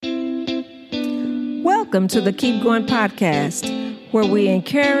Welcome to the Keep Going podcast, where we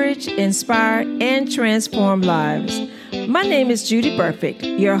encourage, inspire, and transform lives. My name is Judy Perfect,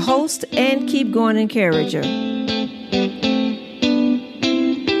 your host and Keep Going encourager.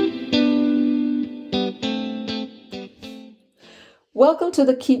 Welcome to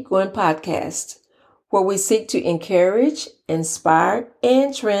the Keep Going podcast, where we seek to encourage, inspire,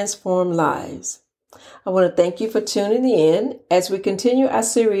 and transform lives. I want to thank you for tuning in as we continue our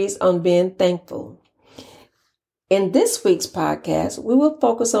series on being thankful. In this week's podcast, we will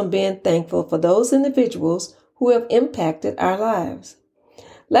focus on being thankful for those individuals who have impacted our lives.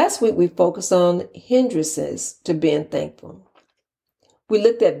 Last week, we focused on hindrances to being thankful. We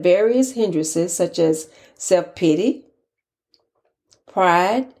looked at various hindrances such as self-pity,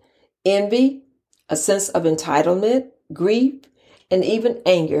 pride, envy, a sense of entitlement, grief, and even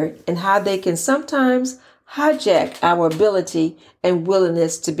anger, and how they can sometimes hijack our ability and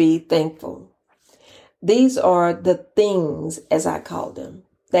willingness to be thankful. These are the things, as I call them,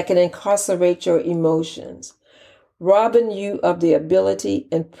 that can incarcerate your emotions, robbing you of the ability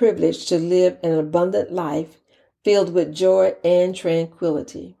and privilege to live an abundant life filled with joy and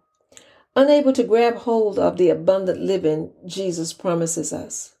tranquility. Unable to grab hold of the abundant living Jesus promises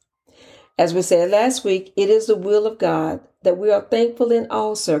us. As we said last week, it is the will of God that we are thankful in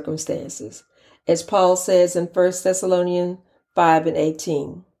all circumstances, as Paul says in 1 Thessalonians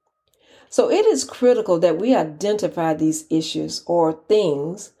 5:18. So it is critical that we identify these issues or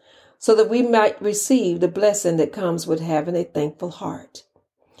things so that we might receive the blessing that comes with having a thankful heart.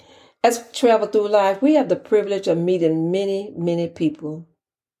 As we travel through life, we have the privilege of meeting many people.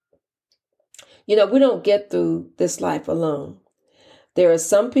 We don't get through this life alone. There are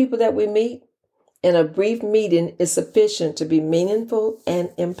some people that we meet, and a brief meeting is sufficient to be meaningful and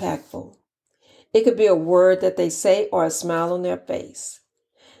impactful. It could be a word that they say or a smile on their face.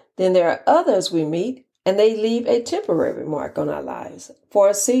 Then there are others we meet, and they leave a temporary mark on our lives for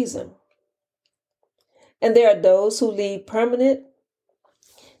a season. And there are those who leave permanent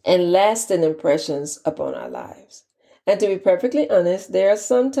and lasting impressions upon our lives. And to be perfectly honest, there are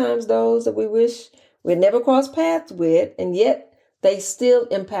sometimes those that we wish we'd never crossed paths with, and yet they still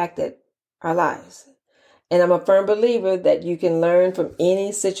impacted our lives. And I'm a firm believer that you can learn from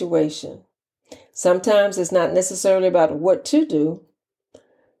any situation. Sometimes it's not necessarily about what to do.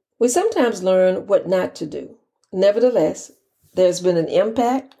 We sometimes learn what not to do. Nevertheless, there's been an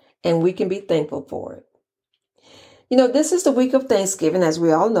impact, and we can be thankful for it. This is the week of Thanksgiving, as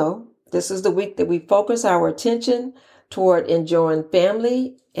we all know. This is the week that we focus our attention toward enjoying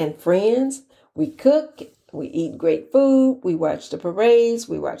family and friends. We cook, we eat great food, we watch the parades,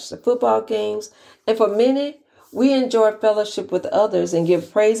 we watch the football games, and for many, we enjoy fellowship with others and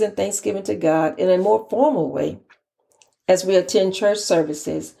give praise and thanksgiving to God in a more formal way as we attend church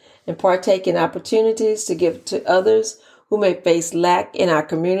services and partake in opportunities to give to others who may face lack in our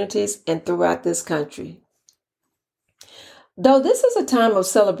communities and throughout this country. Though this is a time of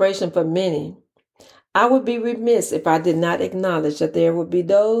celebration for many, I would be remiss if I did not acknowledge that there would be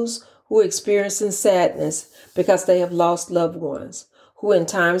those who are experiencing sadness because they have lost loved ones who in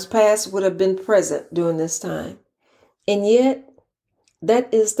times past would have been present during this time. And yet,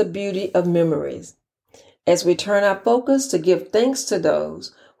 that is the beauty of memories. As we turn our focus to give thanks to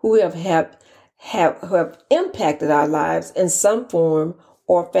those who have impacted our lives in some form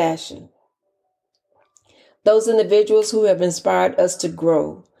or fashion. Those individuals who have inspired us to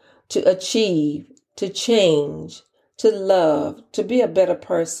grow, to achieve, to change, to love, to be a better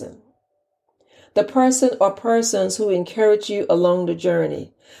person. The person or persons who encourage you along the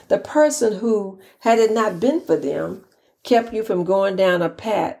journey. The person who, had it not been for them, kept you from going down a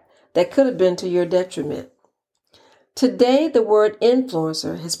path that could have been to your detriment. Today, the word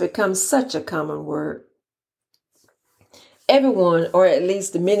influencer has become such a common word. Everyone, or at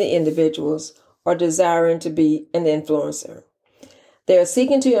least many individuals, are desiring to be an influencer. They are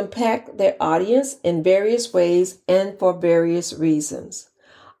seeking to impact their audience in various ways and for various reasons.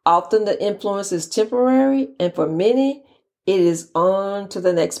 Often the influence is temporary, and for many, it is on to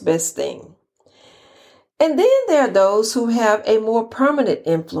the next best thing. And then there are those who have a more permanent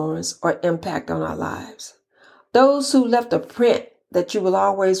influence or impact on our lives. Those who left a print that you will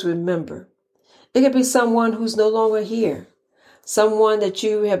always remember. It could be someone who's no longer here, someone that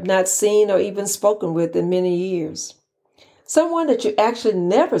you have not seen or even spoken with in many years, someone that you actually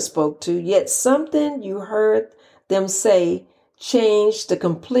never spoke to, yet something you heard them say changed the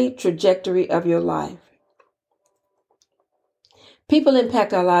complete trajectory of your life. People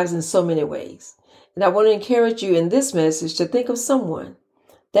impact our lives in so many ways, and I want to encourage you in this message to think of someone,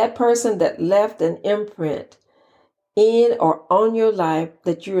 that person that left an imprint in or on your life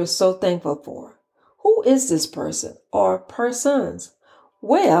that you are so thankful for, Who is this person or persons?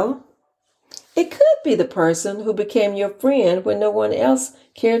 Well, it could be the person who became your friend when no one else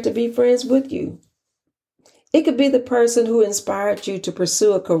cared to be friends with you. It could be the person who inspired you to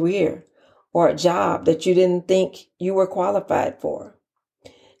pursue a career or a job that you didn't think you were qualified for.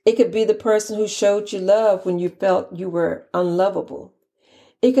 It could be the person who showed you love when you felt you were unlovable.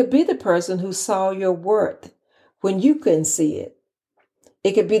 It could be the person who saw your worth when you couldn't see it.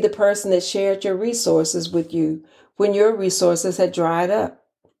 It could be the person that shared your resources with you when your resources had dried up.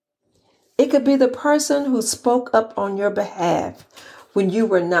 It could be the person who spoke up on your behalf when you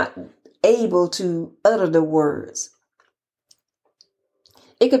were not able to utter the words.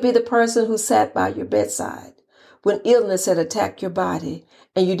 It could be the person who sat by your bedside when illness had attacked your body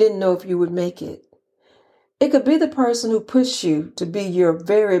and you didn't know if you would make it. It could be the person who pushed you to be your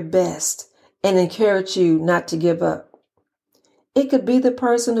very best and encouraged you not to give up. It could be the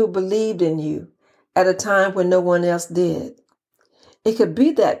person who believed in you at a time when no one else did. It could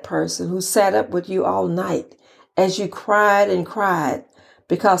be that person who sat up with you all night as you cried and cried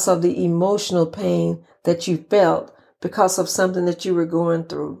because of the emotional pain that you felt because of something that you were going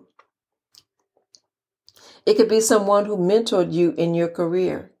through. It could be someone who mentored you in your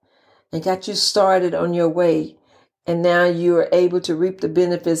career and got you started on your way, and now you are able to reap the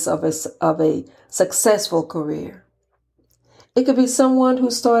benefits of a successful career. It could be someone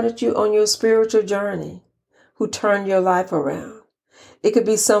who started you on your spiritual journey, who turned your life around. It could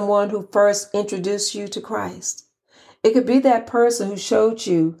be someone who first introduced you to Christ. It could be that person who showed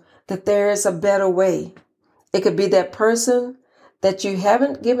you that there is a better way. It could be that person that you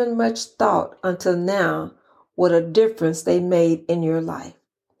haven't given much thought until now what a difference they made in your life.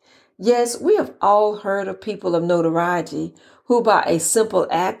 Yes, we have all heard of people of notoriety who by a simple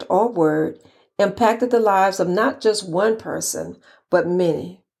act or word impacted the lives of not just one person, but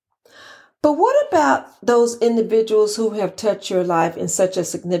many. But what about those individuals who have touched your life in such a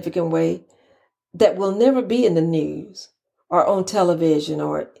significant way that will never be in the news or on television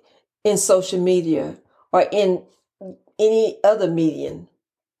or in social media or in any other medium?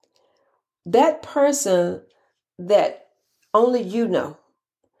 That person that only you know,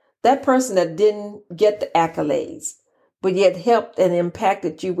 that person that didn't get the accolades, but yet helped and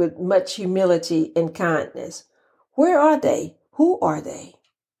impacted you with much humility and kindness. Where are they? Who are they?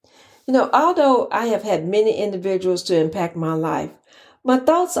 Although I have had many individuals to impact my life, my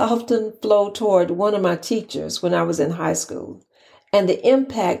thoughts often flow toward one of my teachers when I was in high school and the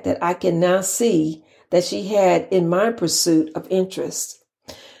impact that I can now see that she had in my pursuit of interest.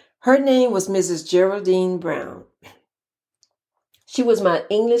 Her name was Mrs. Geraldine Brown. She was my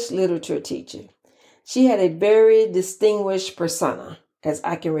English literature teacher. She had a very distinguished persona, as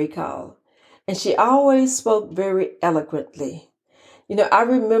I can recall, and she always spoke very eloquently. I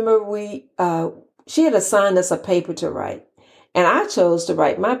remember she had assigned us a paper to write, and I chose to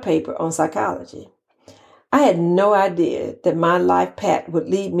write my paper on psychology. I had no idea that my life path would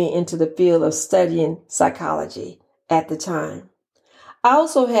lead me into the field of studying psychology at the time. I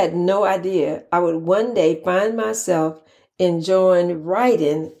also had no idea I would one day find myself enjoying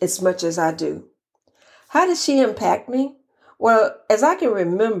writing as much as I do. How did she impact me? Well, as I can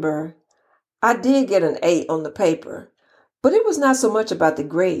remember, I did get an A on the paper, but it was not so much about the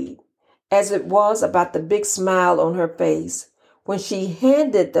grade as it was about the big smile on her face when she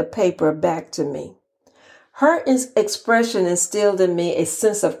handed the paper back to me. Her expression instilled in me a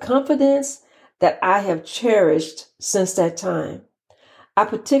sense of confidence that I have cherished since that time. I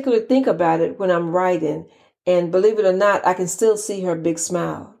particularly think about it when I'm writing, and believe it or not, I can still see her big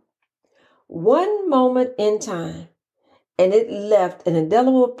smile. One moment in time, and it left an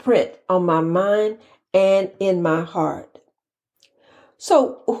indelible print on my mind and in my heart.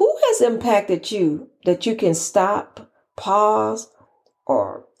 So, who has impacted you that you can stop, pause,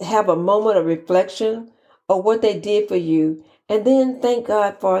 or have a moment of reflection of what they did for you and then thank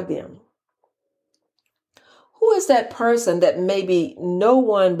God for them? Who is that person that maybe no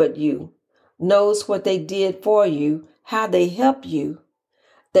one but you knows what they did for you, how they helped you,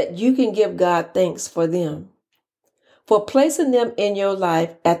 that you can give God thanks for them, for placing them in your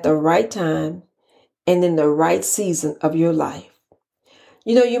life at the right time and in the right season of your life?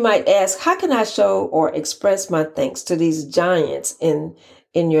 You might ask, how can I show or express my thanks to these giants in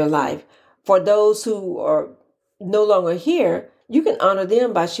your life? For those who are no longer here, you can honor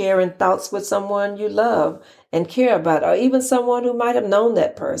them by sharing thoughts with someone you love and care about, or even someone who might have known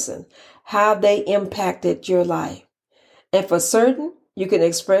that person, how they impacted your life. And for certain, you can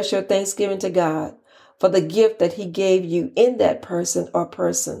express your thanksgiving to God for the gift that He gave you in that person or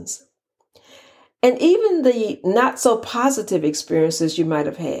persons. And even the not so positive experiences you might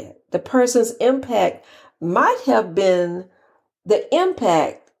have had, the person's impact might have been the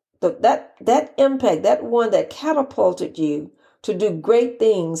impact, that impact, that one that catapulted you to do great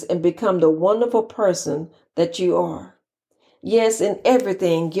things and become the wonderful person that you are. Yes, in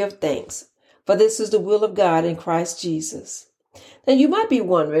everything, give thanks, for this is the will of God in Christ Jesus. Now you might be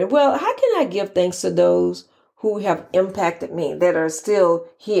wondering, well, how can I give thanks to those who have impacted me, that are still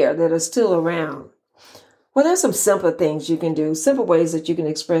here, that are still around? Well, there's some simple things you can do, simple ways that you can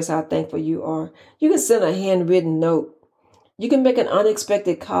express how thankful you are. You can send a handwritten note. You can make an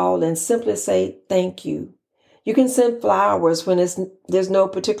unexpected call and simply say thank you. You can send flowers when there's no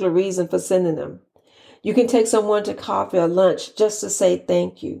particular reason for sending them. You can take someone to coffee or lunch just to say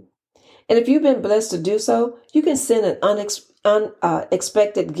thank you. And if you've been blessed to do so, you can send an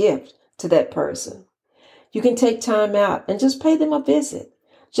unexpected gift to that person. You can take time out and just pay them a visit,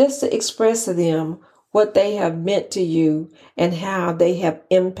 just to express to them what they have meant to you and how they have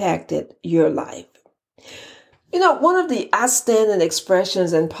impacted your life. You know, one of the outstanding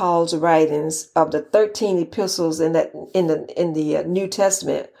expressions in Paul's writings of the 13 epistles in the New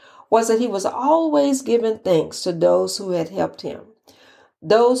Testament was that he was always giving thanks to those who had helped him,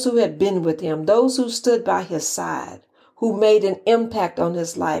 those who had been with him, those who stood by his side, who made an impact on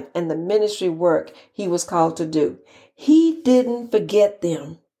his life and the ministry work he was called to do. He didn't forget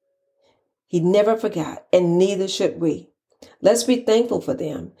them. He never forgot, and neither should we. Let's be thankful for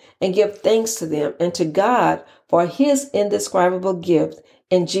them and give thanks to them and to God for his indescribable gift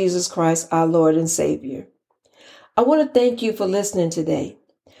in Jesus Christ, our Lord and Savior. I want to thank you for listening today.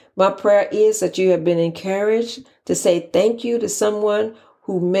 My prayer is that you have been encouraged to say thank you to someone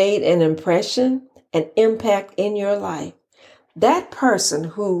who made an impression, an impact in your life. That person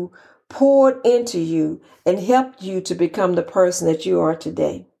who poured into you and helped you to become the person that you are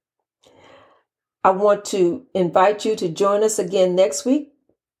today. I want to invite you to join us again next week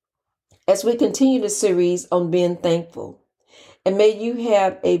as we continue the series on being thankful. And may you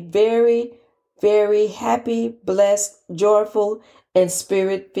have a very, very happy, blessed, joyful, and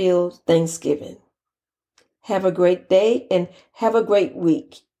spirit-filled Thanksgiving. Have a great day and have a great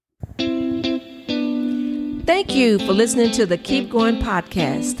week. Thank you for listening to the Keep Going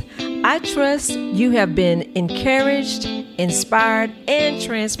podcast. I trust you have been encouraged, inspired, and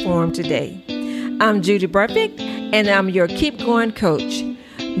transformed today. I'm Judy Burfict, and I'm your Keep Going coach.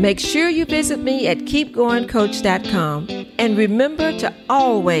 Make sure you visit me at keepgoingcoach.com and remember to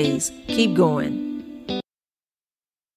always keep going.